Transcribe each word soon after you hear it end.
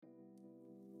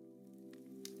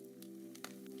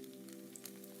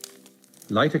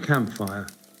Light a campfire,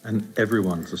 and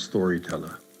everyone's a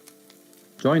storyteller.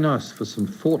 Join us for some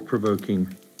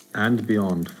thought-provoking and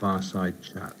beyond fireside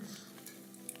chats.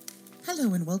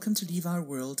 Hello and welcome to Leave Our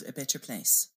World a Better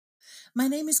Place. My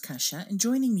name is Kasia, and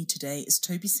joining me today is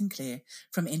Toby Sinclair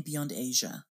from And Beyond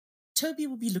Asia. Toby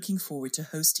will be looking forward to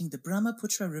hosting the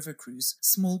Brahmaputra River Cruise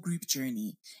small group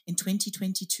journey in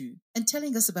 2022 and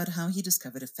telling us about how he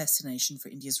discovered a fascination for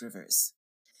India's rivers.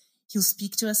 He'll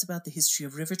speak to us about the history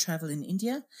of river travel in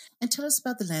India and tell us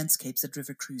about the landscapes that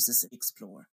river cruises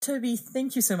explore. Toby,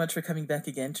 thank you so much for coming back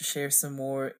again to share some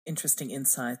more interesting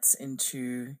insights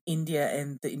into India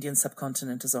and the Indian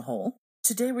subcontinent as a whole.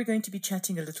 Today we're going to be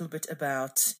chatting a little bit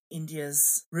about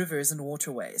India's rivers and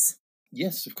waterways.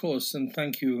 Yes, of course, and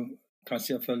thank you,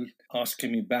 Kasia, for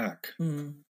asking me back.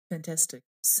 Fantastic.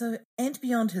 So, And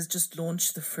Beyond has just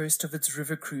launched the first of its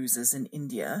river cruises in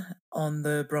India on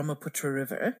the Brahmaputra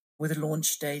River with a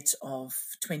launch date of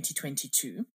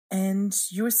 2022. And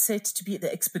you're set to be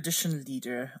the expedition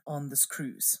leader on this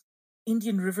cruise.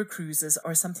 Indian river cruises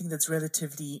are something that's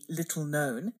relatively little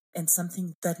known and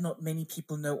something that not many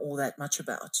people know all that much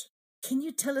about. Can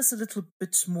you tell us a little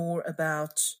bit more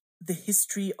about the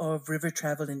history of river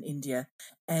travel in India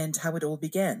and how it all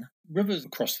began? Rivers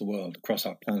across the world, across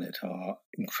our planet, are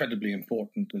incredibly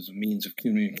important as a means of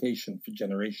communication for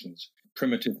generations.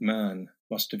 Primitive man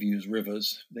must have used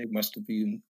rivers. They must have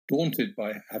been daunted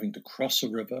by having to cross a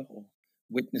river or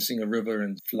witnessing a river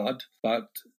in flood, but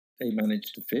they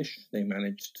managed to fish, they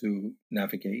managed to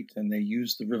navigate, and they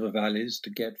used the river valleys to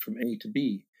get from A to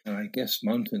B. And I guess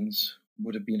mountains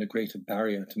would have been a greater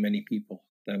barrier to many people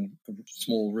than a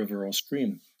small river or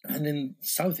stream. And in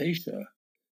South Asia,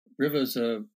 rivers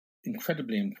are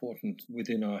incredibly important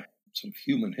within our sort of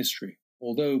human history.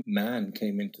 Although man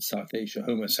came into South Asia,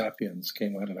 Homo sapiens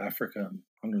came out of Africa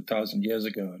 100,000 years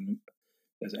ago, and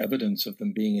there's evidence of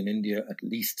them being in India at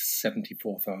least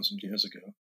 74,000 years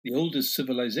ago. The oldest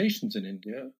civilizations in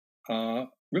India are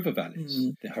river valleys.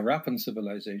 The Harappan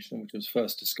civilization, which was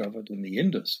first discovered in the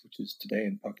Indus, which is today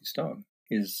in Pakistan,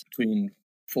 is between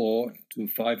 4,000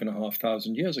 to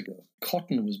 5,500 years ago.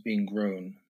 Cotton was being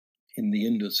grown in the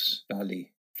Indus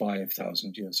Valley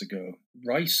 5,000 years ago.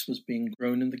 Rice was being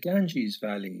grown in the Ganges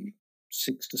Valley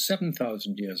 6,000 to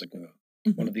 7,000 years ago,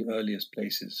 one of the earliest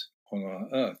places on our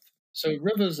earth. So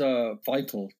rivers are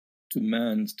vital to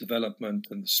man's development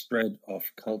and the spread of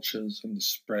cultures and the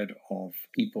spread of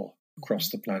people across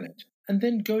the planet. And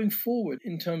then going forward,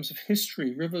 in terms of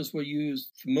history, rivers were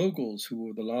used. The Mughals, who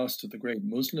were the last of the great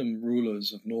Muslim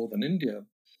rulers of northern India,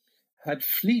 had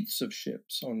fleets of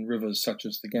ships on rivers such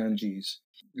as the Ganges,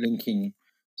 linking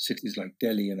cities like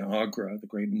Delhi and Agra, the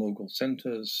great Mughal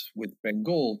centers, with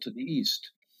Bengal to the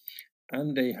east.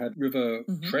 And they had river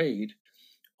trade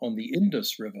on the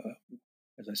Indus River,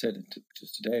 as I said, which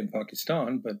is today in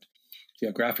Pakistan, but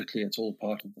geographically it's all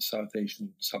part of the South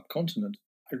Asian subcontinent.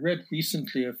 I read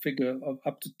recently a figure of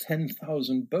up to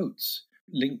 10,000 boats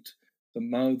linked the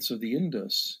mouths of the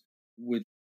Indus with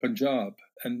Punjab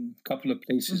and a couple of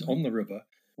places on the river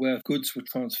where goods were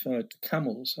transferred to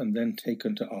camels and then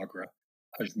taken to Agra,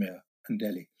 Ajmer, and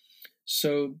Delhi.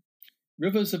 So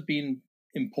rivers have been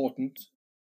important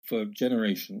for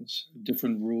generations,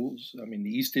 different rules. I mean,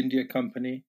 the East India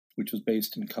Company, which was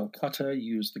based in Calcutta,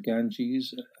 used the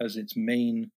Ganges as its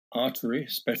main artery,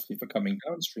 especially for coming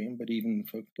downstream, but even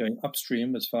for going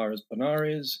upstream as far as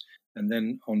Benares and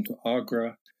then on to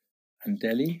Agra and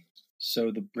Delhi.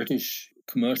 So the British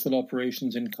commercial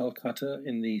operations in Calcutta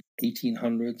in the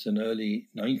 1800s and early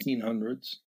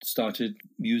 1900s started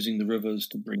using the rivers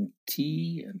to bring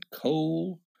tea and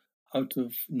coal out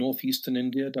of northeastern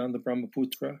India down the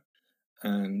Brahmaputra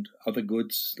and other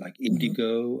goods like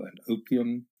indigo and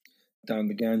opium down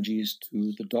the Ganges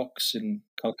to the docks in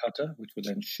Calcutta, which were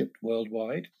then shipped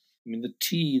worldwide. I mean, the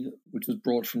tea which was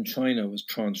brought from China was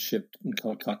transshipped in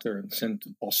Calcutta and sent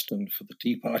to Boston for the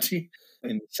Tea Party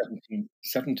in the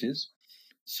 1770s.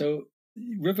 So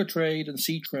river trade and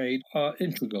sea trade are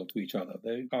integral to each other.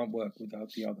 They can't work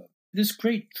without the other. This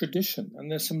great tradition,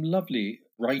 and there's some lovely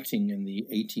writing in the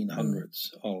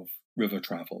 1800s of river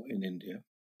travel in India.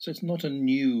 So it's not a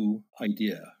new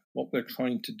idea. What we're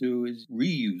trying to do is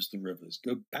reuse the rivers,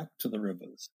 go back to the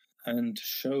rivers, and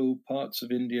show parts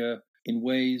of India in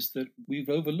ways that we've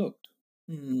overlooked.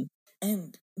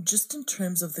 And just in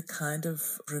terms of the kind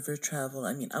of river travel,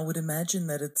 I mean, I would imagine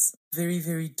that it's very,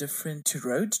 very different to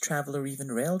road travel or even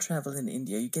rail travel in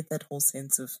India. You get that whole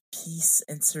sense of peace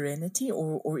and serenity,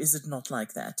 or is it not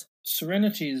like that?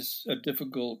 Serenity is a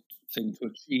difficult thing to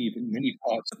achieve in many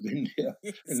parts of India,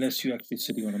 unless you're actually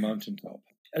sitting on a mountaintop.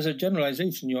 As a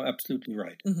generalization, you're absolutely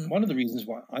right. Mhm. One of the reasons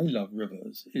why I love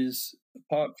rivers is,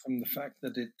 apart from the fact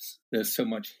that there's so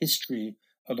much history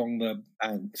along the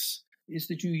banks, is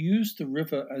that you use the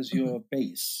river as your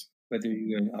base, whether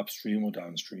you're going upstream or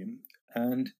downstream.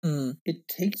 And it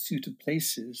takes you to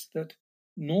places that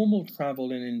normal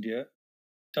travel in India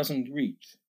doesn't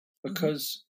reach.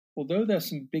 Because although there's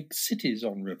some big cities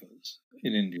on rivers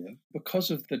in India, because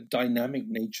of the dynamic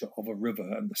nature of a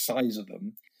river and the size of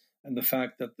them, and the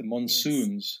fact that the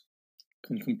monsoons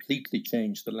can completely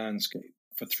change the landscape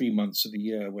for 3 months of the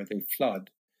year where they flood,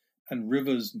 and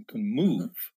rivers can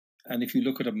move. And if you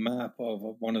look at a map of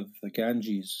one of the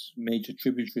Ganges major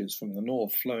tributaries from the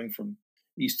north flowing from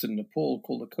eastern Nepal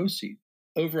called the Kosi,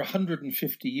 over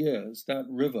 150 years, that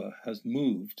river has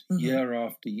moved year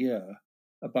after year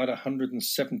about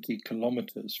 170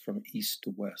 kilometers from east to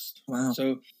west. Wow.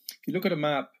 So if you look at a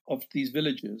map of these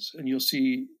villages, and you'll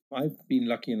see, I've been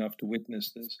lucky enough to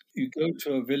witness this. You go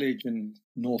to a village in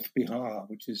North Bihar,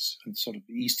 which is sort of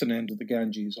the eastern end of the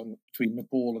Ganges between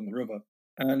Nepal and the river,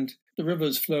 and the river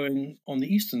is flowing on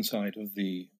the eastern side of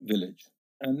the village.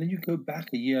 And then you go back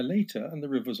a year later, and the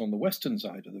river's on the western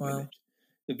side of the village.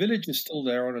 The village is still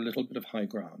there on a little bit of high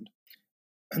ground.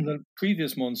 And the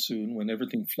previous monsoon, when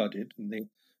everything flooded and the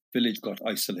village got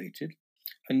isolated,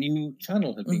 a new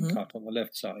channel had been cut on the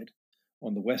left side,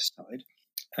 on the west side.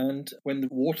 And when the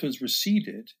waters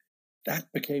receded,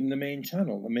 that became the main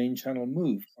channel. The main channel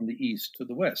moved from the east to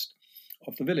the west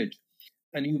of the village.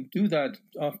 And you do that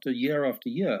after year,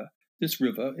 this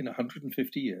river in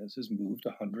 150 years has moved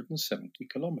 170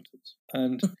 kilometers.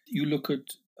 And you look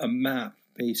at a map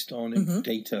based on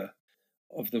data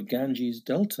of the Ganges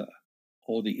Delta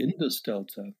or the Indus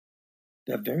Delta.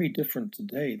 They're very different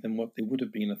today than what they would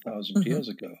have been 1,000 years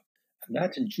ago. And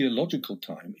that in geological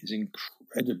time is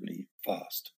incredibly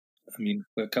fast. I mean,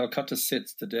 where Calcutta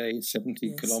sits today,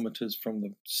 70 kilometers from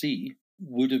the sea,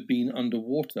 would have been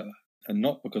underwater, and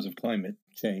not because of climate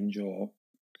change or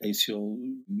glacial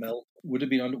melt, would have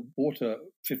been underwater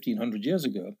 1,500 years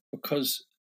ago because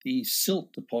the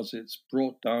silt deposits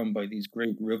brought down by these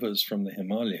great rivers from the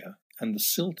Himalaya, and the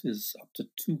silt is up to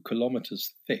 2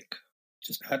 kilometers thick,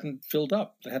 just hadn't filled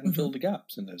up. They hadn't filled the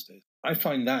gaps in those days. I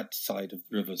find that side of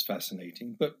rivers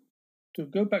fascinating. But to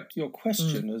go back to your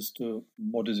question as to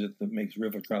what is it that makes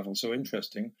river travel so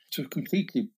interesting, to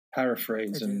completely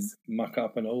paraphrase muck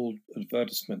up an old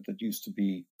advertisement that used to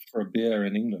be for a beer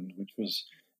in England, which was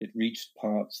it reached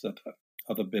parts that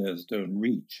other beers don't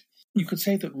reach. You could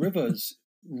say that rivers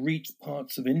reach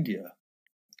parts of India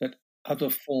that other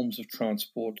forms of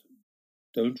transport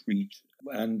don't reach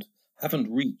and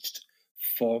haven't reached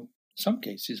for some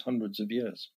cases hundreds of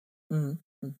years.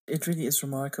 It really is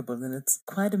remarkable, and it's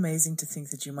quite amazing to think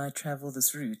that you might travel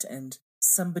this route and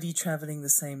somebody traveling the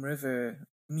same river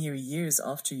mere years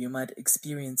after you might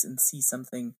experience and see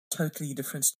something totally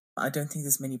different. I don't think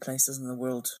there's many places in the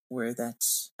world where that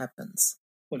happens.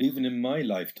 Well, even in my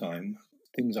lifetime,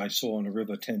 things I saw on a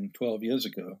river 10, 12 years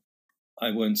ago,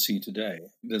 I won't see today.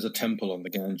 There's a temple on the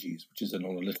Ganges, which is on a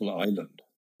little island,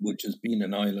 which has been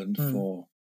an island for,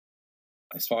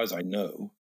 as far as I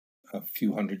know, a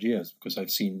few hundred years, because I've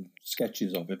seen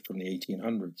sketches of it from the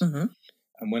 1800s.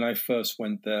 And when I first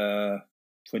went there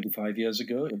 25 years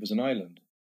ago, it was an island.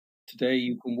 Today,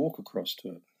 you can walk across to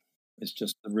it. It's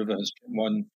just the river has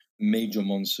one major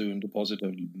monsoon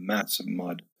deposited a mass of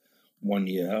mud one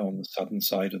year on the southern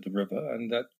side of the river,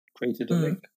 and that created a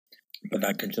link. But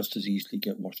that can just as easily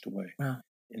get washed away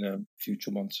in a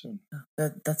future monsoon.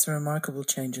 That's a remarkable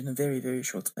change in a very, very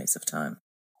short space of time.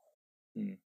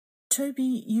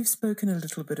 Toby, you've spoken a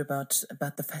little bit about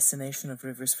the fascination of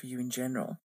rivers for you in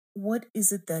general. What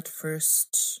is it that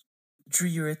first drew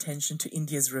your attention to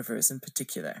India's rivers in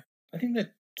particular? I think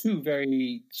they're two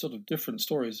very sort of different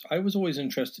stories. I was always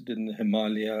interested in the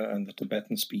Himalaya and the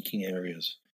Tibetan-speaking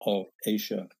areas of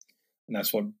Asia. And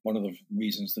that's one of the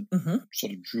reasons that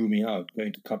sort of drew me out.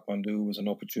 Going to Kathmandu was an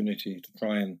opportunity to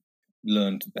try and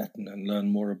learn Tibetan and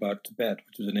learn more about Tibet,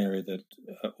 which was an area that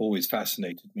always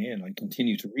fascinated me and I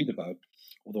continue to read about,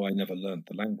 although I never learned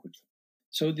the language.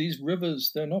 So these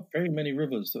rivers, there are not very many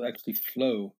rivers that actually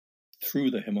flow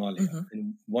through the Himalaya.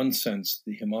 In one sense,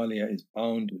 the Himalaya is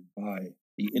bounded by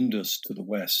the Indus to the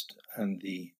west and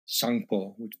the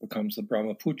Tsangpo, which becomes the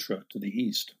Brahmaputra, to the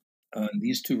east. And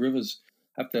these two rivers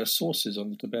have their sources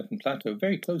on the Tibetan plateau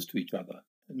very close to each other,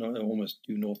 almost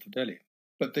due north of Delhi.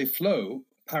 But they flow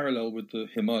parallel with the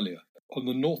Himalaya on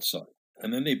the north side,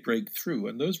 and then they break through.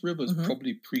 And those rivers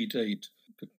probably predate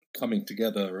the coming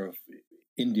together of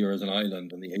India as an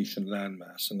island and the Asian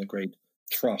landmass and the great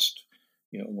thrust,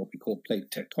 what we call plate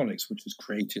tectonics, which has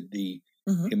created the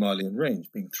Himalayan range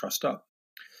being thrust up.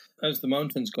 as the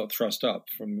mountains got thrust up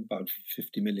from about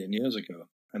 50 million years ago,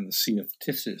 and the Sea of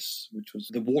Tissis, which was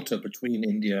the water between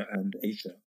India and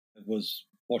Asia, was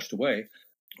washed away,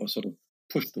 or sort of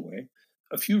pushed away,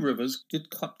 a few rivers did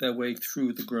cut their way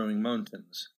through the growing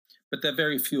mountains, but there are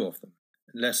very few of them,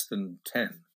 less than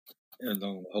 10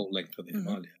 along the whole length of the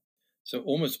Himalaya. So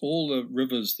almost all the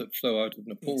rivers that flow out of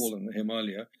Nepal and the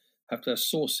Himalaya have their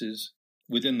sources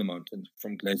within the mountains,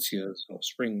 from glaciers or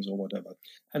springs or whatever,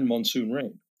 and monsoon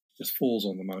rain just falls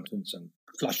on the mountains and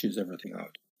flushes everything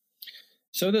out.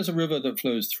 So there's a river that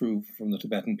flows through from the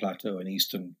Tibetan Plateau in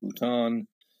eastern Bhutan.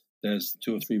 There's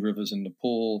 2 or 3 rivers in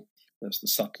Nepal. There's the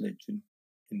Sutlej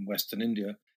in western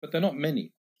India, but they're not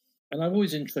many. And I'm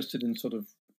always interested in sort of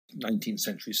 19th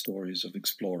century stories of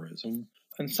explorers.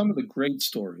 And some of the great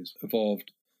stories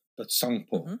evolved at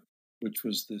Tsangpo, which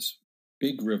was this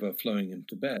big river flowing in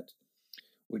Tibet,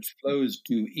 which flows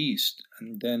due east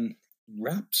and then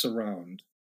wraps around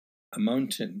a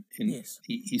mountain in the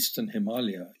eastern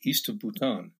Himalaya, east of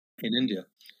Bhutan in India,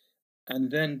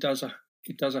 and then does a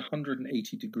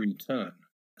 180-degree turn.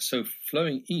 So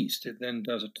flowing east, it then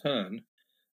does a turn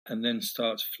and then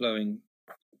starts flowing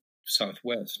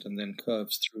southwest and then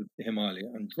curves through the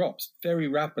Himalaya and drops very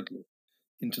rapidly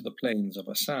into the plains of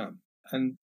Assam.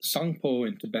 And Tsangpo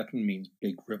in Tibetan means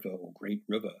big river or great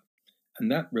river.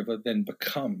 And that river then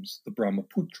becomes the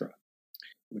Brahmaputra,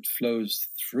 which flows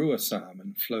through Assam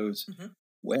and flows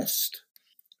west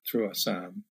through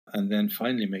Assam, and then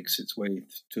finally makes its way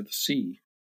to the sea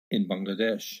in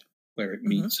Bangladesh, where it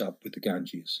meets up with the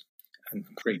Ganges and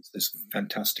creates this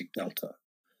fantastic delta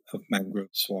of mangrove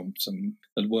swamps and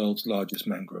the world's largest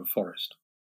mangrove forest.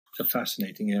 It's a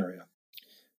fascinating area.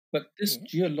 But this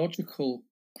geological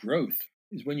growth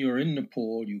is when you're in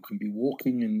Nepal, you can be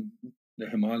walking in the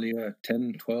Himalaya at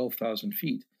 10, 12,000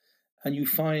 feet, and you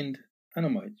find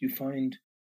Annamite, you find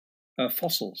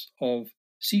fossils of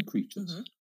sea creatures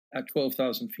at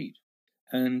 12,000 feet.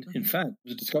 And in fact, it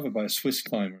was discovered by a Swiss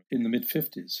climber in the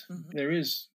mid-50s. There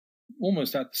is,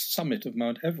 almost at the summit of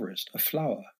Mount Everest, a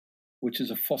flower, which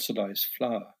is a fossilized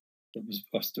flower that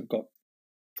must have got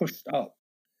pushed up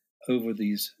over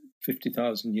these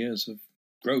 50,000 years of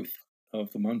growth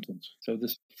of the mountains. So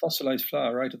this fossilized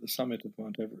flower right at the summit of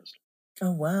Mount Everest.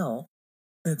 Oh, wow.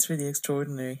 That's really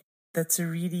extraordinary. That's a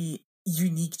really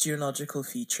unique geological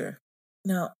feature.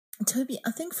 Now, Toby,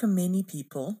 I think for many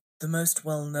people, the most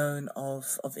well-known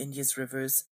of India's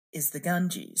rivers is the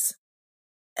Ganges.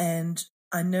 And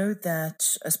I know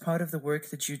that as part of the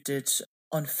work that you did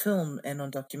on film and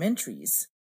on documentaries,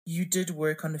 you did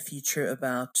work on a feature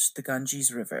about the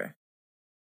Ganges River.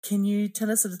 Can you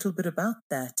tell us a little bit about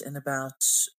that and about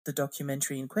the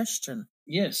documentary in question?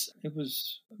 Yes, it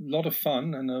was a lot of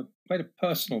fun and quite a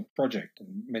personal project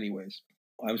in many ways.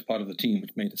 I was part of the team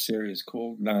which made a series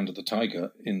called Land of the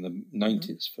Tiger in the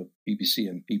 90s for BBC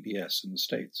and PBS in the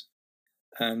States.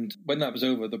 And when that was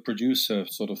over, the producer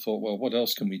sort of thought, well, what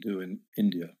else can we do in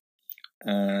India?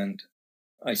 And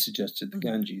I suggested the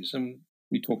Ganges, and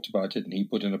we talked about it, and he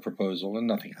put in a proposal, and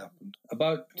nothing happened.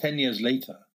 About 10 years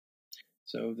later,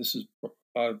 so this is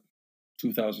about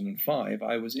 2005,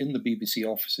 I was in the BBC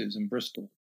offices in Bristol,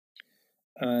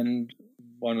 and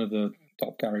one of the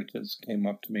top characters came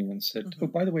up to me and said, oh,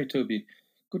 by the way, Toby,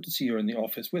 good to see you in the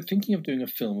office. We're thinking of doing a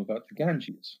film about the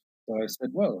Ganges. So I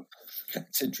said, well,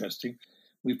 that's interesting.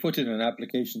 We put in an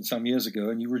application some years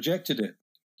ago and you rejected it,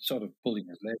 sort of pulling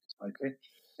his leg slightly.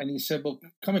 And he said, well,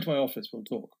 come into my office, we'll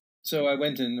talk. So I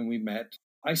went in and we met.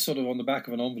 I sort of on the back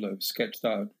of an envelope sketched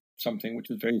out something which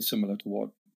was very similar to what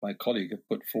my colleague had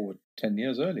put forward 10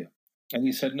 years earlier. And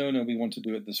he said, no, we want to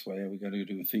do it this way. We're going to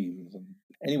do themes. And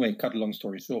anyway, cut a long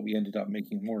story short, we ended up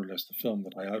making more or less the film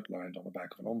that I outlined on the back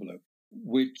of an envelope,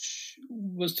 which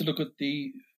was to look at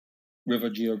the river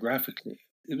geographically.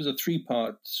 It was a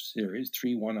 3-part series,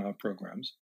 3 one-hour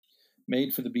programs,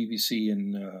 made for the BBC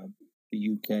in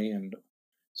the UK and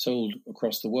sold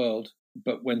across the world,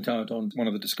 but went out on one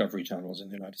of the Discovery channels in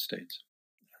the United States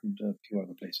and a few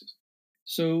other places.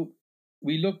 So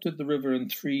we looked at the river in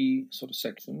 3 sort of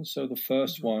sections. So the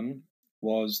first one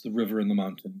was the river in the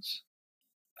mountains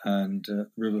and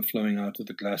the river flowing out of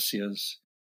the glaciers.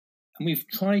 And we've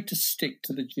tried to stick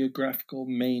to the geographical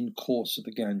main course of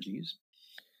the Ganges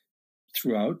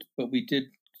throughout, but we did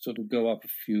sort of go up a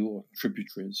few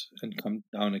tributaries and come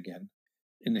down again.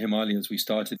 In the Himalayas, we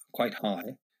started quite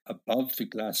high, above the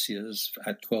glaciers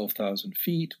at 12,000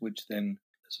 feet, which then,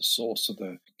 as a source of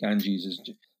the Ganges, is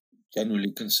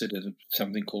generally considered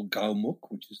something called Gaumukh,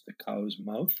 which is the cow's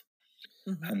mouth.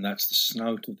 And that's the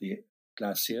snout of the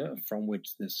glacier from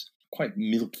which this quite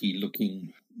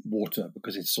milky-looking water,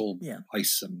 because it's all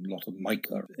ice and a lot of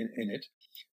mica in it.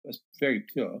 It's very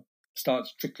pure.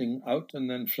 starts trickling out and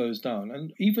then flows down.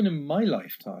 And even in my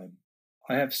lifetime,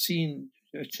 I have seen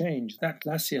a change. That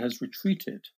glacier has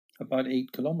retreated about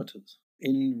 8 kilometers.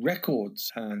 In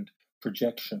records and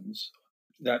projections,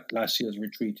 that glacier has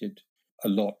retreated a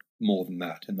lot more than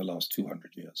that in the last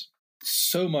 200 years.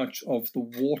 So much of the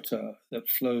water that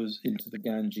flows into the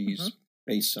Ganges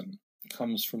basin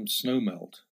comes from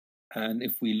snowmelt. And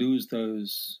if we lose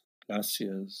those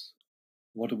glaciers,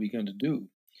 what are we going to do?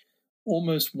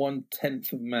 Almost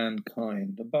 1/10 of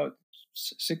mankind, about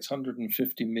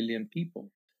 650 million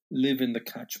people, live in the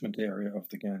catchment area of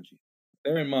the Ganges.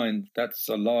 Bear in mind, that's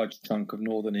a large chunk of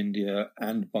northern India,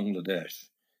 and Bangladesh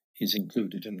is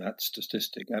included in that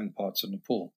statistic, and parts of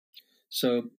Nepal.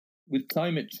 So with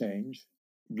climate change,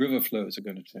 river flows are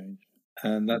going to change,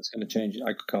 and that's going to change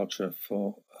agriculture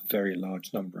for a very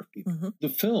large number of people. The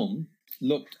film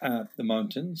looked at the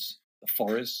mountains, the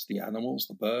forests, the animals,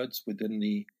 the birds within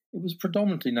it was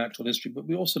predominantly natural history, but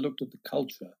we also looked at the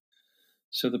culture.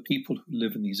 So the people who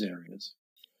live in these areas,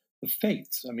 the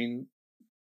faiths, I mean,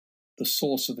 the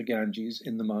source of the Ganges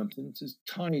in the mountains is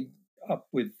tied up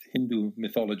with Hindu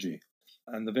mythology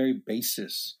and the very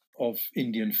basis of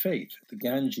Indian faith. The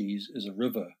Ganges is a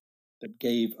river that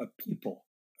gave a people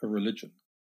a religion.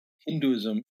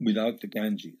 Hinduism without the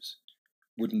Ganges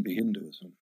wouldn't be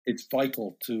Hinduism. It's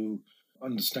vital to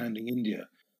understanding India.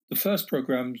 The first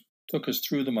program took us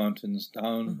through the mountains,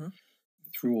 down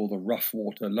through all the rough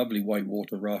water, lovely white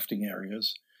water rafting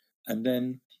areas, and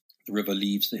then the river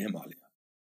leaves the Himalaya.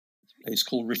 It's a place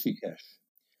called Rishikesh.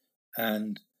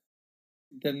 And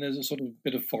then there's a sort of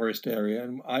bit of forest area,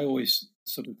 and I always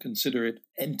sort of consider it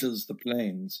enters the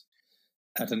plains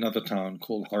at another town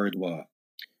called Haridwar,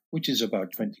 which is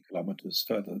about 20 kilometers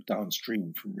further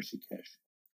downstream from Rishikesh.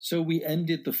 So we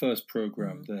ended the first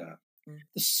program there.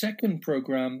 The second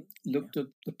program looked at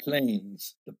the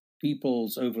plains, the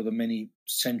peoples over the many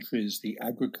centuries, the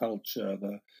agriculture,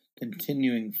 the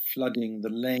continuing flooding, the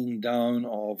laying down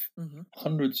of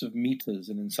hundreds of meters,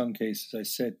 and in some cases, I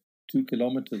said, 2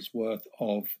 kilometers worth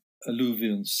of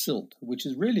alluvial silt, which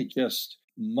is really just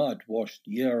mud washed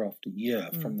year after year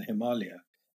from the Himalaya.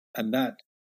 And that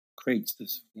creates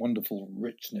this wonderful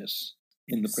richness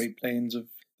in the Great Plains of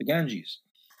the Ganges.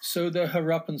 So the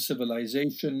Harappan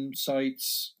civilization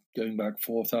sites going back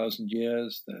 4,000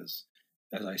 years. There's,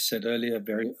 as I said earlier,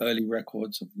 very early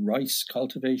records of rice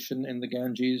cultivation in the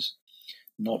Ganges,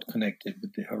 not connected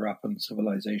with the Harappan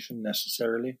civilization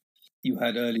necessarily. You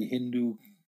had early Hindu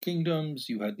kingdoms,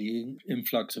 you had the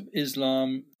influx of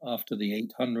Islam after the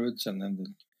 800s, and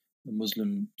then the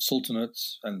Muslim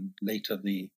sultanates, and later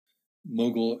the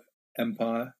Mughal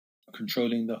Empire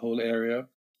controlling the whole area.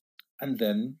 And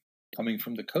then coming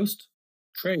from the coast,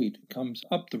 trade comes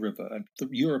up the river, and the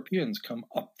Europeans come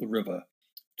up the river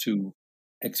to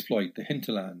exploit the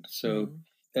hinterland. So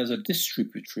there's a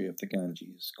distributary of the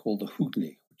Ganges called the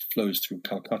Hooghly, which flows through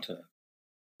Calcutta.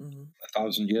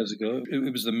 1,000 years ago,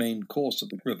 it was the main course of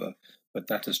the river, but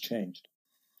that has changed.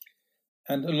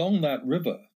 And along that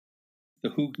river, the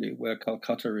Hooghly, where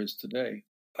Calcutta is today,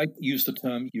 I use the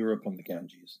term Europe on the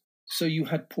Ganges. So you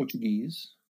had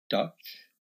Portuguese, Dutch,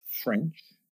 French,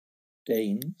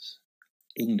 Danes,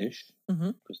 English,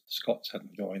 because the Scots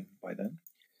hadn't joined by then,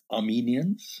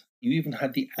 Armenians. You even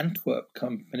had the Antwerp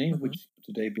Company, which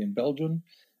today be in Belgium,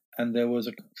 and there was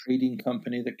a trading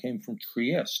company that came from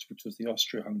Trieste, which was the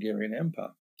Austro-Hungarian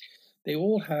Empire. They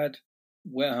all had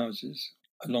warehouses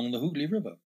along the Hooghly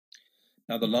River.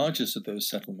 Now, the largest of those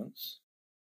settlements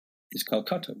is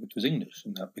Calcutta, which was English,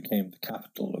 and that became the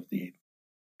capital of the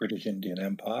British Indian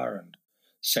Empire and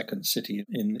second city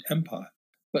in the empire.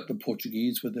 But the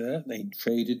Portuguese were there. They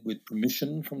traded with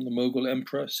permission from the Mughal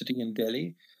emperor sitting in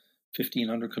Delhi,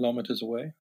 1,500 kilometers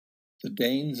away. The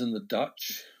Danes and the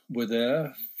Dutch were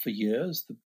there for years.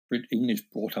 The English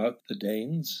brought out the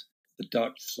Danes. The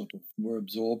Dutch sort of were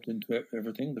absorbed into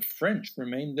everything. The French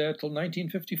remained there till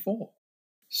 1954.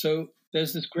 So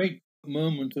there's this great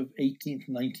moment of 18th,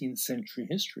 19th century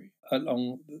history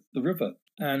along the river.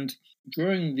 And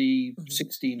during the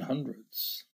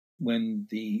 1600s, when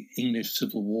the English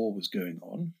Civil War was going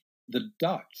on, the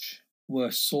Dutch were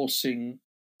sourcing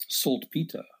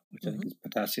saltpeter, which I think is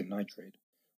potassium nitrate,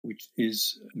 which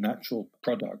is a natural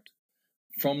product,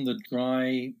 from the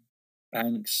dry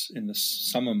banks in the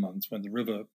summer months when the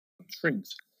river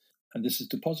shrinks. And this is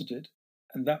deposited,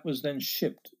 and that was then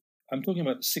shipped. I'm talking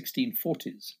about the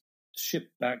 1640s,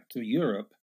 shipped back to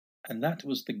Europe, and that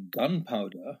was the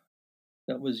gunpowder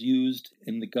that was used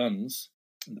in the guns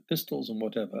and the pistols and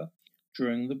whatever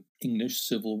during the English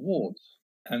Civil Wars.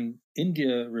 And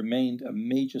India remained a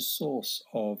major source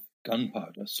of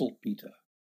gunpowder, saltpeter,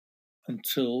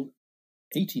 until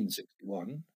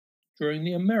 1861 during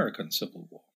the American Civil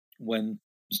War, when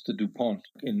Mr. DuPont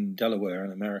in Delaware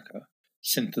in America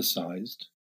synthesized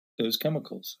those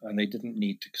chemicals, and they didn't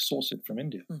need to source it from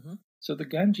India. Mm-hmm. So the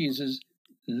Ganges is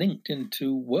linked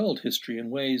into world history in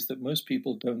ways that most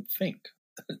people don't think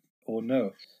or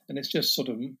know. And it's just sort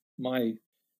of my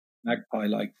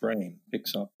magpie-like brain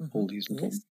picks up all these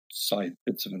little side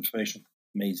bits of information.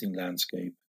 Amazing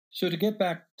landscape. So to get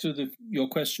back to your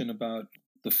question about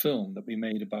the film that we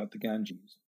made about the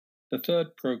Ganges, the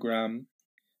third program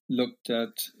looked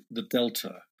at the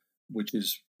Delta, which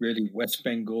is really West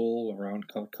Bengal, around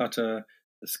Calcutta,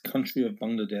 this country of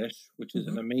Bangladesh, which is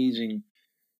an amazing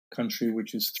country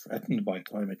which is threatened by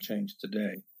climate change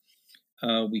today.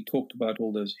 We talked about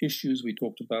all those issues. We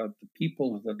talked about the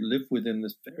people that live within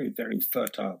this very, very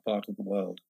fertile part of the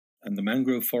world, and the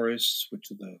mangrove forests,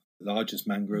 which are the largest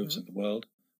mangroves in the world,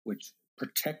 which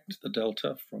protect the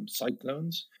delta from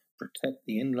cyclones, protect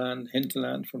the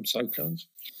hinterland from cyclones,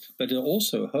 but are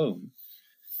also home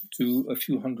to a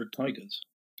few hundred tigers.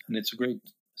 And it's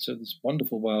this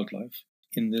wonderful wildlife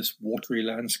in this watery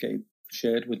landscape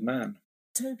shared with man.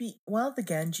 Toby, while the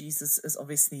Ganges is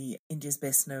obviously India's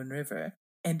best known river,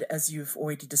 and as you've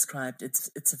already described,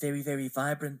 it's a very, very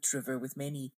vibrant river with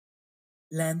many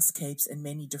landscapes and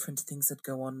many different things that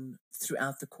go on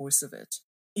throughout the course of it.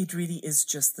 It really is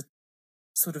just the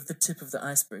sort of the tip of the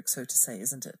iceberg, so to say,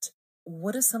 isn't it?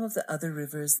 What are some of the other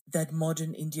rivers that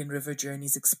modern Indian river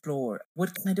journeys explore?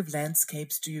 What kind of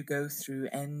landscapes do you go through,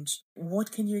 and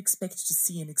what can you expect to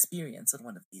see and experience on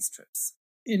one of these trips?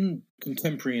 In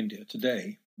contemporary India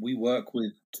today, we work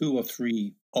with 2 or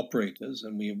 3 operators,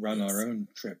 and we run our own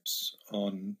trips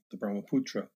on the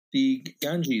Brahmaputra. The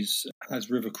Ganges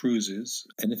has river cruises,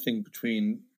 anything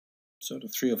between sort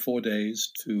of 3 or 4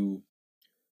 days to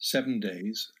 7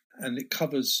 days, and it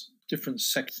covers different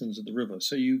sections of the river.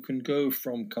 So you can go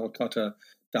from Calcutta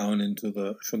down into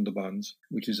the Sundarbans,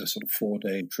 which is a sort of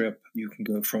 4-day trip. You can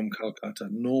go from Calcutta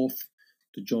north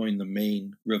to join the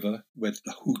main river, where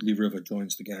the Hooghly River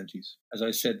joins the Ganges. As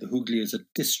I said, the Hooghly is a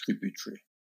distributary,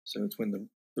 so it's when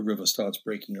the river starts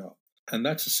breaking up. And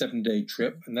that's a 7-day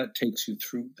trip, and that takes you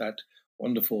through that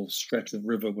wonderful stretch of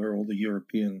river where all the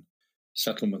European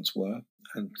settlements were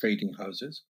and trading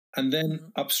houses. And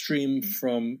then upstream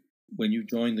from when you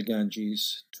join the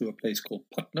Ganges to a place called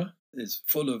Patna, is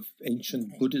full of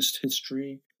ancient Buddhist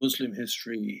history, Muslim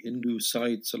history, Hindu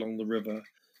sites along the river,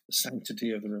 the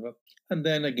sanctity of the river. And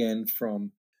then again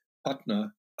from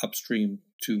Patna upstream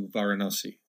to Varanasi,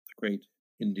 the great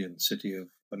Indian city of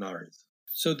Benares.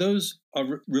 So those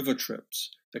are river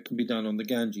trips that can be done on the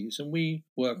Ganges, and we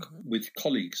work with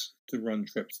colleagues to run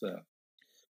trips there.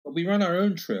 But we run our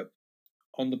own trip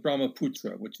on the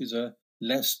Brahmaputra, which is a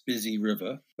less busy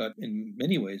river, but in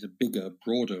many ways a bigger,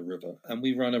 broader river. And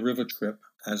we run a river trip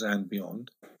as and beyond,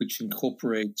 which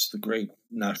incorporates the great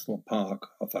national park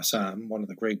of Assam, one of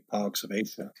the great parks of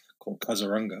Asia, called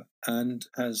Kaziranga, and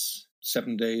has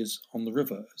 7 days on the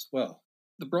river as well.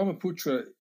 The Brahmaputra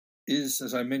is,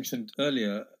 as I mentioned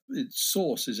earlier, its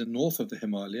source is in north of the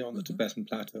Himalaya on the Tibetan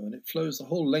plateau, and it flows the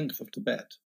whole length of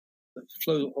Tibet. It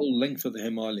flows the whole length of the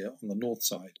Himalaya on the north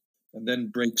side, and then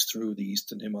breaks through the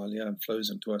eastern Himalaya and flows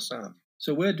into Assam.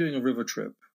 So we're doing a river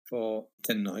trip for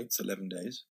 10 nights, 11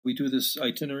 days. We do this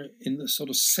itinerary in the sort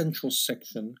of central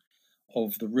section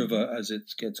of the river as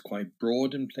it gets quite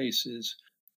broad in places,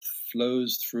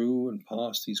 flows through and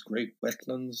past these great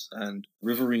wetlands and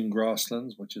riverine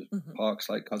grasslands, which is parks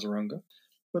like Kaziranga.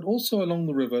 But also along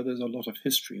the river, there's a lot of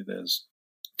history. There's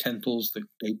temples that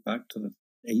date back to the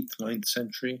 8th, 9th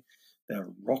century. There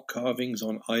are rock carvings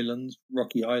on islands,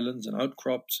 rocky islands and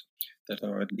outcrops that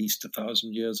are at least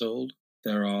 1,000 years old.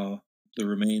 There are the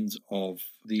remains of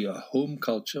the home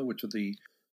culture, which are the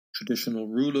traditional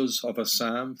rulers of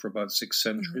Assam for about 6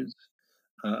 centuries,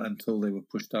 until they were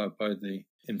pushed out by the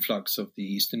influx of the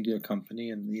East India Company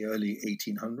in the early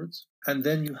 1800s. And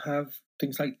then you have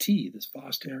things like tea, this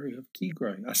vast area of tea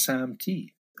growing, Assam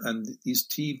tea. And these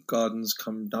tea gardens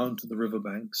come down to the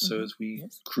riverbanks. So as we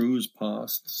cruise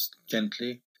past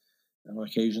gently, on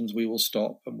occasions we will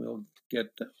stop and we'll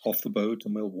get off the boat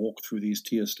and we'll walk through these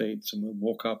tea estates, and we'll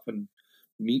walk up and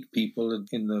meet people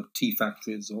in the tea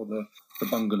factories or the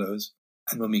bungalows.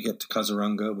 And when we get to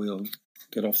Kaziranga, we'll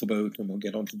get off the boat and we'll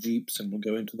get onto jeeps and we'll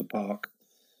go into the park.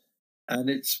 And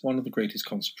it's one of the greatest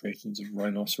concentrations of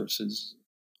rhinoceroses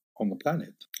on the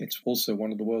planet. It's also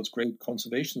one of the world's great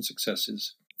conservation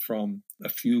successes, from a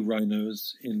few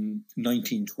rhinos in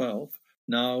 1912,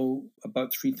 now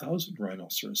about 3,000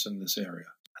 rhinoceros in this area.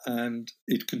 And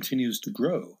it continues to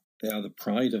grow. They are the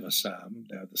pride of Assam.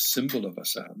 They are the symbol of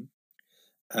Assam.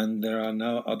 And there are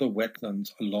now other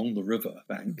wetlands along the river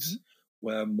banks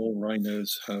where more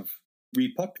rhinos have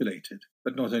repopulated.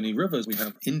 But not only rivers, we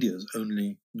have India's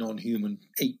only non-human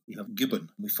ape. We have gibbon.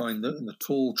 We find that in the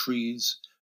tall trees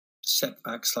set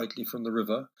back slightly from the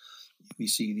river, we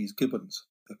see these gibbons.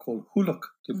 They're called huluk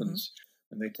gibbons,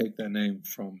 and they take their name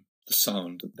from the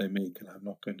sound that they make, and I'm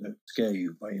not going to scare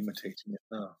you by imitating it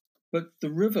now. But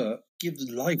the river gives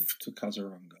life to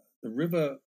Kaziranga. The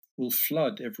river will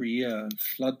flood every year and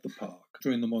flood the park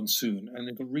during the monsoon, and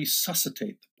it will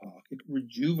resuscitate the park. It will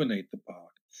rejuvenate the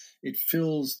park. It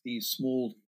fills these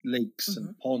small lakes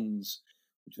and ponds,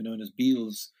 which are known as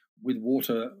beels, with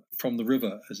water from the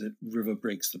river as the river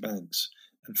breaks the banks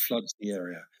and floods the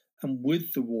area. And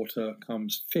with the water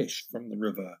comes fish from the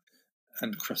river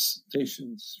and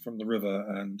crustaceans from the river,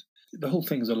 and the whole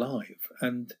thing's alive.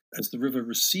 And as the river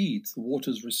recedes, the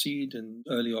waters recede in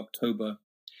early October,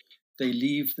 they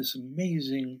leave this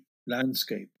amazing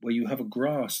landscape where you have a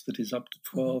grass that is up to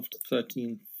 12 to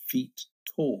 13 feet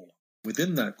tall.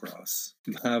 Within that grass,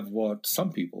 you have what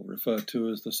some people refer to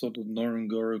as the sort of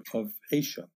Ngorongoro of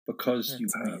Asia, because you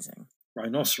have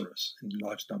rhinoceros in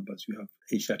large numbers, you have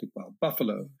Asiatic wild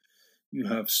buffalo, you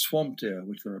have swamp deer,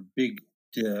 which are a big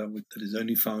deer that is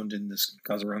only found in this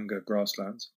Kaziranga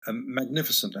grasslands, and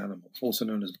magnificent animals, also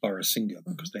known as Barasingha,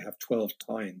 because they have 12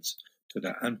 tines to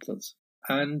their antlers.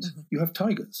 And you have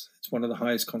tigers. It's one of the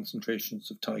highest concentrations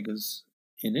of tigers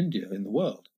in India, in the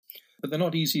world. But they're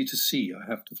not easy to see. I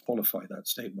have to qualify that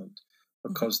statement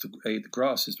because the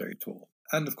grass is very tall.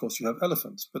 And, of course, you have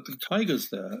elephants. But the tigers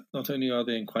there, not only are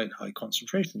they in quite high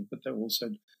concentration, but they're also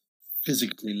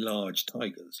physically large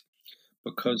tigers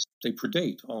because they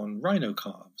predate on rhino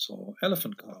calves or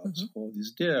elephant calves or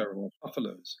these deer or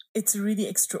buffaloes. It's a really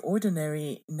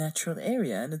extraordinary natural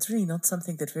area, and it's really not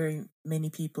something that very many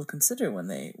people consider when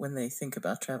they think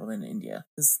about travel in India,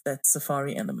 is that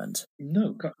safari element.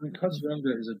 No,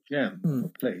 Kaziranga is a gem of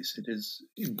a place. It is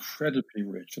incredibly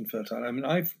rich and fertile. I mean,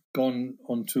 I've gone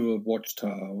onto a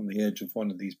watchtower on the edge of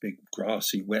one of these big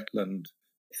grassy wetland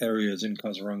areas in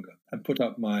Kaziranga and put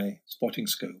up my spotting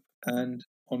scope, and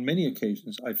on many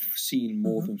occasions, I've seen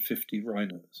more than 50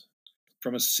 rhinos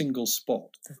from a single spot.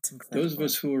 That's incredible. Those of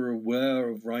us who are aware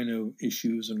of rhino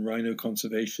issues and rhino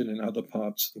conservation in other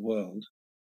parts of the world,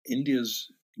 India's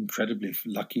incredibly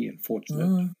lucky and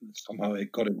fortunate. Somehow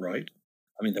it got it right.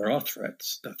 I mean, there are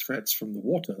threats. There are threats from the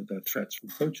water. There are threats from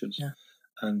poachers. Yeah.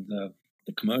 And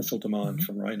the commercial demand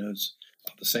for rhinos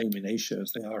are the same in Asia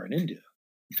as they are in India.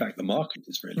 In fact, the market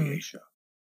is really Asia,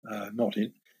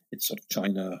 it's sort of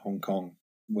China, Hong Kong,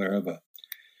 wherever.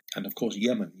 And of course,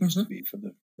 Yemen used to be for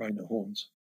the rhino horns.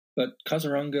 But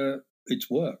Kaziranga, it's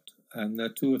worked. And there are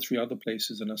 2 or 3 other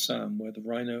places in Assam where the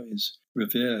rhino is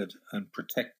revered and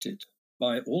protected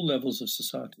by all levels of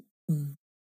society.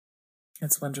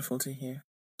 That's wonderful to hear.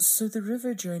 So the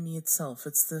river journey itself,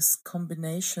 it's this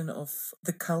combination of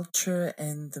the culture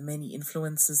and the many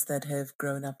influences that have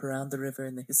grown up around the river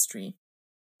in the history,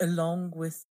 along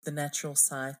with the natural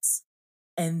sites,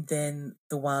 and then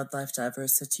the wildlife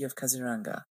diversity of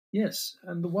Kaziranga. Yes,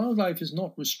 and the wildlife is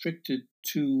not restricted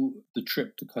to the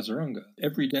trip to Kaziranga.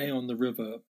 Every day on the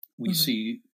river, we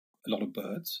see a lot of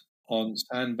birds. On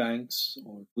sandbanks,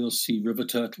 or we'll see river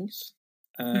turtles.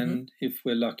 And if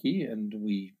we're lucky, and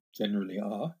we generally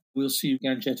are, we'll see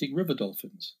Gangetic river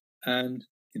dolphins. And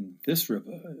in this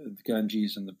river, the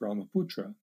Ganges and the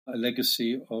Brahmaputra, a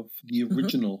legacy of the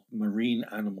original marine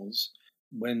animals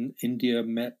when India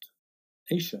met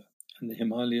Asia and the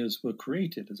Himalayas were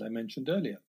created, as I mentioned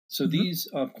earlier. So these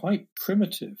are quite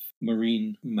primitive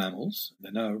marine mammals.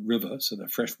 They're now river, so they're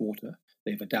freshwater.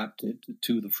 They've adapted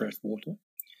to the freshwater.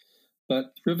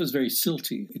 But the river's very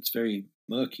silty. It's very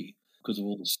murky because of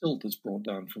all the silt that's brought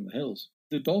down from the hills.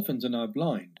 The dolphins are now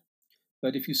blind.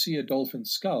 But if you see a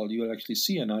dolphin's skull, you will actually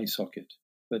see an eye socket.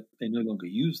 But they no longer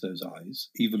use those eyes.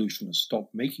 Evolution has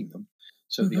stopped making them.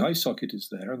 So the eye socket is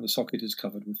there, and the socket is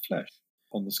covered with flesh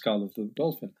on the skull of the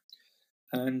dolphin.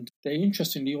 And they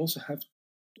interestingly also have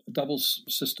a double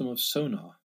system of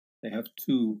sonar. They have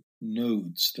 2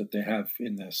 nodes that they have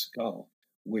in their skull,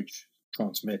 which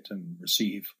transmit and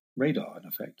receive radar, in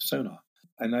effect, sonar.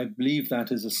 And I believe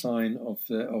that is a sign of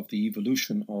the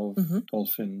evolution of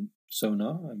dolphin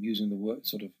sonar. I'm using the word,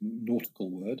 sort of nautical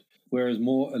word, whereas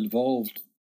more evolved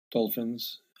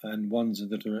dolphins and ones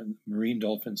that are marine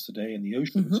dolphins today in the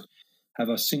oceans have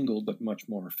a single but much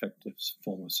more effective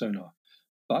form of sonar.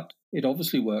 But it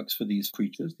obviously works for these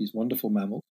creatures, these wonderful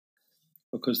mammals,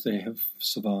 because they have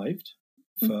survived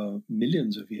for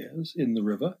millions of years in the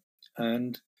river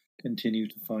and continue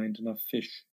to find enough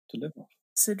fish to live off.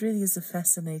 So it really is a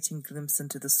fascinating glimpse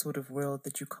into the sort of world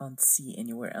that you can't see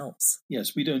anywhere else.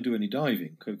 Yes, we don't do any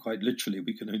diving. Quite literally,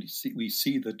 we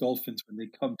see the dolphins when they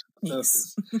come to the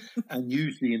surface, and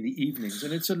usually in the evenings.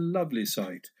 And it's a lovely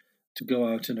sight to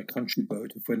go out in a country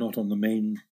boat. If we're not on the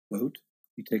main boat,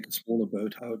 we take a smaller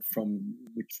boat out from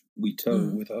which we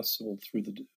tow with us all through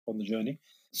on the journey.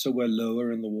 So we're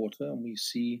lower in the water, and we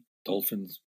see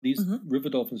dolphins. These river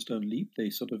dolphins don't leap; they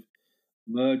sort of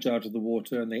merge out of the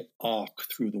water and they arc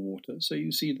through the water. So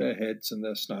you see their heads and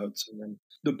their snouts and then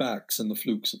the backs and the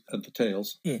flukes and the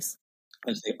tails. Yes.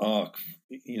 As they arc,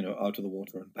 out of the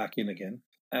water and back in again.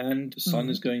 And the sun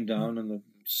is going down and the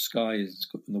sky is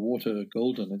and the water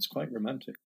golden. It's quite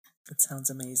romantic. It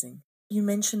sounds amazing. You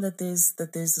mentioned that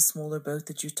there's a smaller boat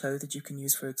that you tow that you can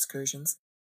use for excursions.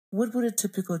 What would a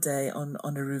typical day on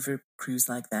a river cruise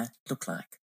like that look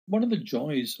like? One of the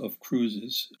joys of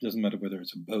cruises, it doesn't matter whether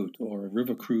it's a boat or a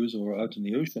river cruise or out in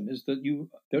the ocean, is that you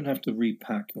don't have to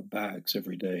repack your bags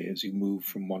every day as you move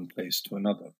from one place to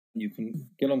another. You can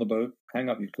get on the boat, hang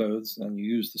up your clothes, and you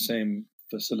use the same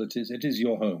facilities. It is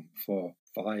your home for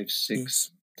 5,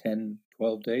 6, 10,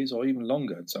 12 days, or even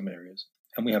longer in some areas.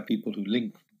 And we have people who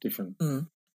link different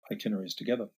itineraries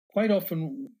together. Quite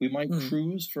often, we might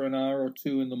cruise for an hour or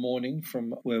two in the morning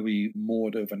from where we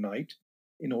moored overnight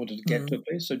in order to get to a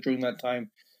place. So during that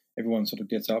time, everyone sort of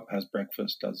gets up, has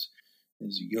breakfast, does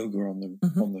yoga on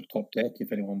the top deck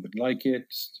if anyone would like it.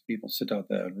 People sit out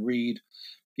there and read.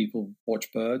 People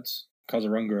watch birds.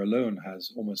 Kazaranga alone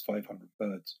has almost 500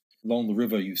 birds. Along the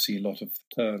river, you see a lot of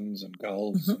terns and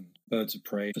gulls and birds of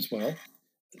prey as well.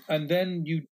 And then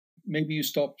maybe you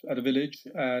stop at a village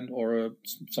or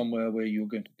somewhere where you're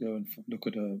going to go and look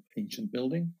at an ancient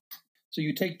building. So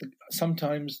you take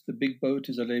sometimes the big boat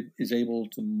is able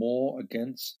to moor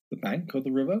against the bank of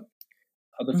the river.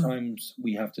 Other times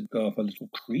we have to go up a little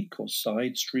creek or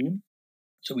side stream.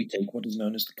 So we take what is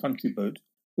known as the country boat,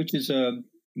 which is a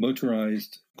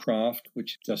motorized craft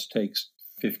which just takes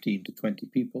 15 to 20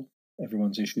 people.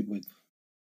 Everyone's issued with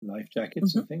life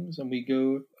jackets and things, and we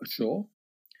go ashore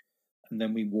and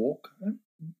then we walk.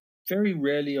 Very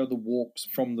rarely are the walks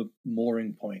from the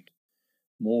mooring point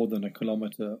more than 1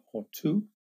 kilometer or 2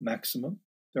 maximum.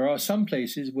 There are some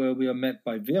places where we are met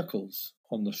by vehicles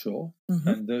on the shore,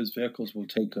 and those vehicles will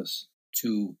take us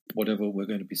to whatever we're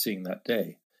going to be seeing that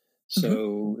day.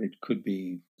 So it could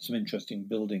be some interesting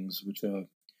buildings which are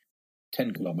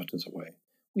 10 kilometers away.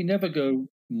 We never go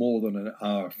more than an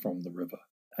hour from the river.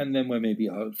 And then we're maybe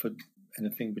out for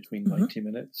anything between 90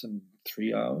 minutes and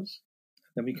 3 hours.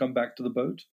 Then we come back to the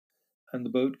boat, and the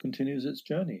boat continues its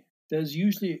journey. There's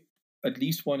usually at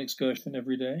least one excursion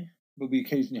every day, but we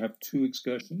occasionally have 2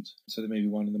 excursions. So there may be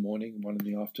one in the morning and one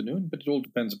in the afternoon, but it all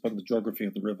depends upon the geography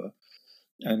of the river.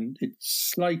 And it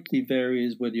slightly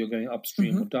varies whether you're going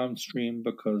upstream or downstream,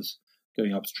 because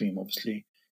going upstream obviously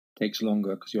takes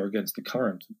longer because you're against the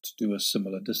current to do a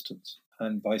similar distance,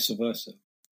 and vice versa.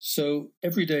 So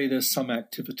every day there's some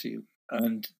activity,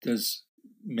 and there's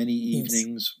many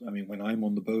evenings. I mean, when I'm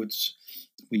on the boats,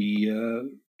 we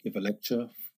give a lecture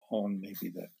on maybe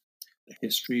the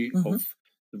history of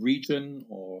the region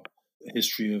or the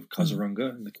history of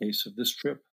Kazaranga in the case of this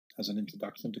trip, as an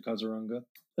introduction to Kazaranga.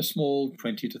 A small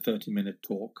 20 to 30 minute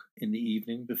talk in the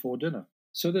evening before dinner.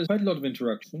 So there's quite a lot of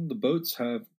interaction. The boats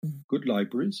have good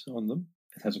libraries on them.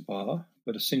 It has a bar,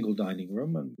 but a single dining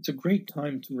room. And it's a great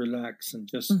time to relax and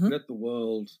just let the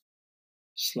world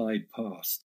slide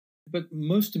past. But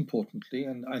most importantly,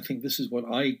 and I think this is what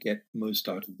I get most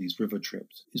out of these river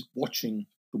trips, is watching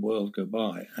the world go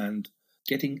by and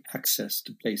getting access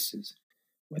to places,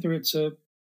 whether it's a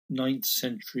 9th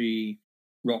century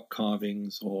rock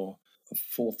carvings or a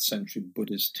 4th century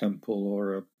Buddhist temple,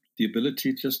 or the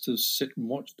ability just to sit and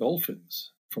watch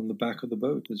dolphins from the back of the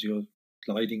boat as you're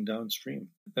gliding downstream.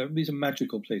 These are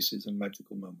magical places and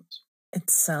magical moments. It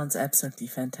sounds absolutely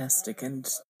fantastic, and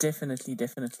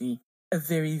definitely a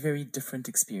very, very different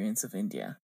experience of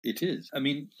India. It is. I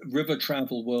mean, river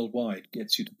travel worldwide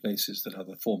gets you to places that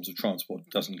other forms of transport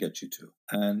doesn't get you to.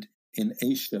 And in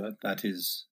Asia, that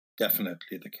is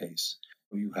definitely the case.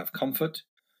 You have comfort.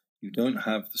 You don't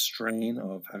have the strain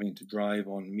of having to drive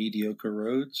on mediocre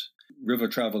roads. River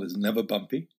travel is never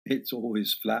bumpy. It's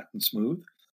always flat and smooth.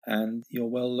 And you're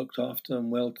well looked after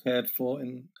and well cared for,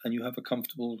 and you have a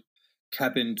comfortable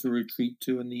cabin to retreat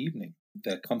to in the evening.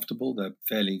 They're comfortable. They're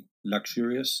fairly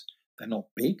luxurious. They're not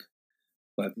big,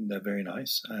 but they're very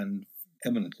nice and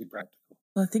eminently practical.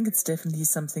 Well, I think it's definitely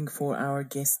something for our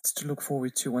guests to look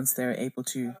forward to once they're able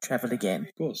to travel again.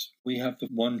 Of course. We have the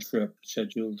one trip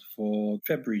scheduled for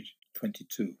February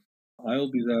 22.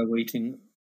 I'll be there waiting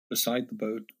beside the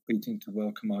boat, waiting to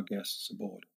welcome our guests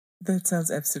aboard. That sounds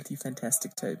absolutely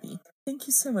fantastic, Toby. Thank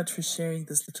you so much for sharing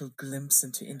this little glimpse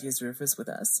into India's rivers with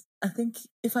us. I think,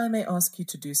 if I may ask you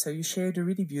to do so, you shared a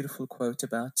really beautiful quote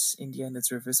about India and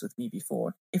its rivers with me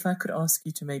before. If I could ask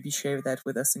you to maybe share that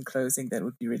with us in closing, that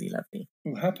would be really lovely.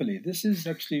 Well, happily. This is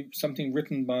actually something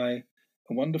written by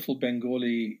a wonderful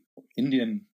Bengali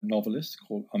Indian novelist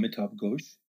called Amitabh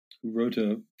Ghosh, who wrote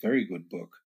a very good book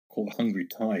called Hungry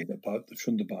Tide about the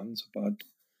Sundarbans, about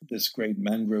this great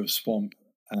mangrove swamp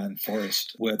and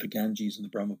forest where the Ganges and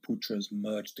the Brahmaputras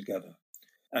merge together.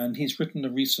 And he's written a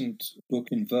recent book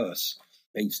in verse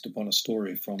based upon a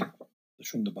story from the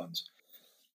Sundarbans.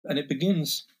 And it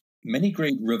begins, many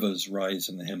great rivers rise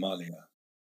in the Himalaya,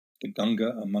 the Ganga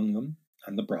among them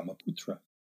and the Brahmaputra.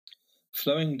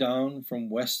 Flowing down from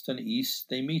west and east,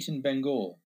 they meet in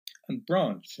Bengal and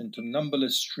branch into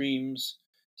numberless streams,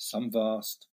 some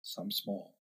vast, some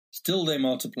small. Still they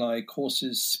multiply,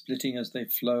 courses splitting as they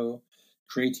flow,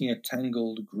 creating a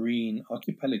tangled green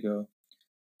archipelago.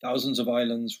 Thousands of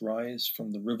islands rise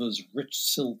from the river's rich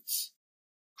silts,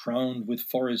 crowned with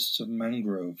forests of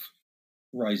mangrove,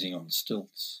 rising on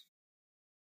stilts.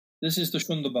 This is the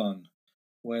Sundarban,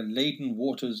 where laden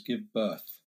waters give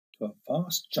birth to a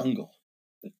vast jungle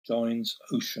that joins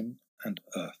ocean and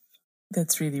earth.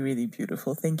 That's really, really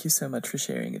beautiful. Thank you so much for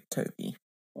sharing it, Toby.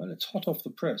 Well, it's hot off the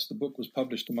press. The book was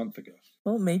published a month ago.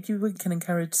 Well, maybe we can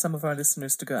encourage some of our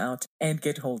listeners to go out and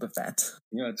get hold of that.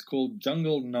 Yeah, it's called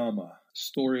Jungle Nama,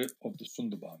 Story of the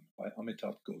Sundarban by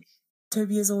Amitabh Ghosh.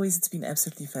 Toby, as always, it's been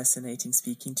absolutely fascinating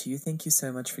speaking to you. Thank you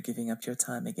so much for giving up your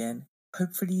time again.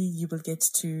 Hopefully you will get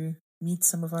to meet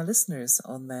some of our listeners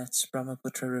on that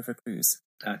Brahmaputra River cruise.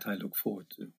 That I look forward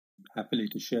to. Happily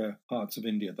to share parts of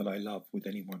India that I love with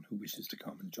anyone who wishes to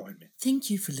come and join me. Thank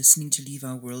you for listening to Leave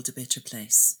Our World a Better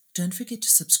Place. Don't forget to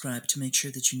subscribe to make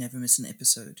sure that you never miss an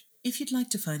episode. If you'd like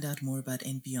to find out more about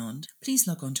And Beyond, please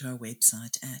log on to our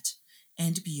website at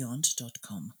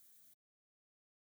andbeyond.com.